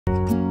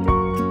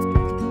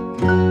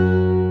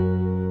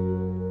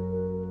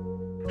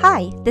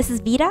Hi, this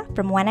is Vita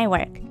from When I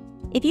Work.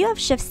 If you have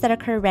shifts that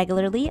occur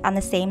regularly on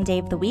the same day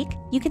of the week,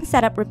 you can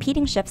set up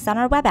repeating shifts on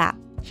our web app.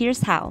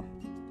 Here's how.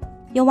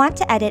 You'll want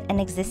to edit an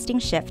existing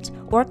shift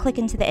or click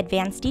into the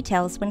advanced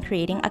details when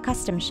creating a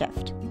custom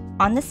shift.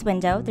 On this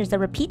window, there's a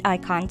repeat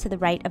icon to the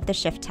right of the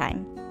shift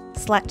time.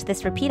 Select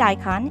this repeat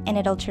icon and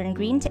it'll turn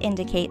green to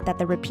indicate that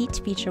the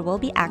repeat feature will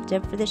be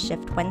active for the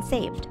shift when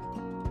saved.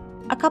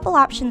 A couple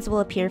options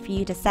will appear for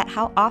you to set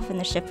how often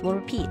the shift will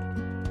repeat.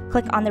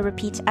 Click on the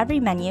Repeat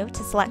Every menu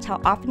to select how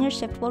often your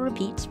shift will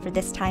repeat for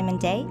this time and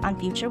day on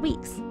future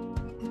weeks.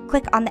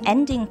 Click on the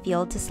Ending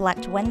field to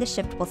select when the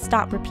shift will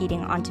stop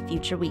repeating onto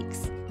future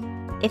weeks.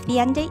 If the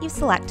end date you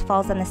select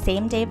falls on the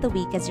same day of the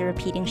week as your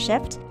repeating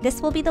shift, this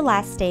will be the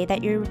last day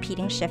that your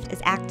repeating shift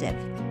is active.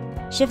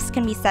 Shifts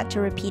can be set to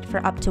repeat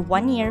for up to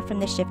 1 year from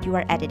the shift you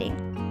are editing.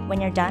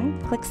 When you're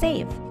done, click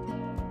Save.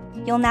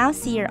 You'll now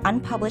see your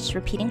unpublished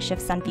repeating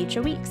shifts on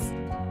future weeks.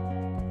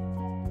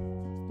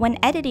 When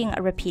editing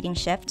a repeating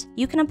shift,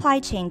 you can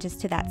apply changes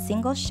to that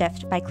single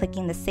shift by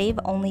clicking the Save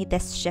Only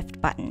This Shift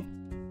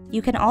button.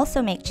 You can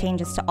also make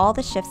changes to all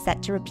the shifts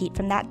set to repeat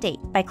from that date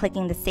by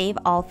clicking the Save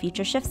All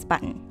Future Shifts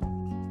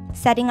button.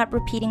 Setting up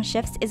repeating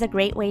shifts is a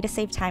great way to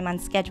save time on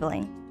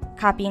scheduling.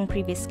 Copying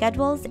previous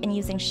schedules and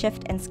using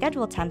shift and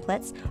schedule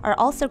templates are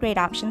also great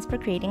options for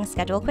creating a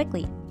schedule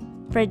quickly.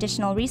 For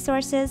additional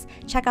resources,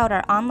 check out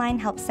our online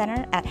help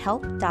center at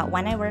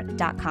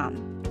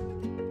help.wheniwork.com.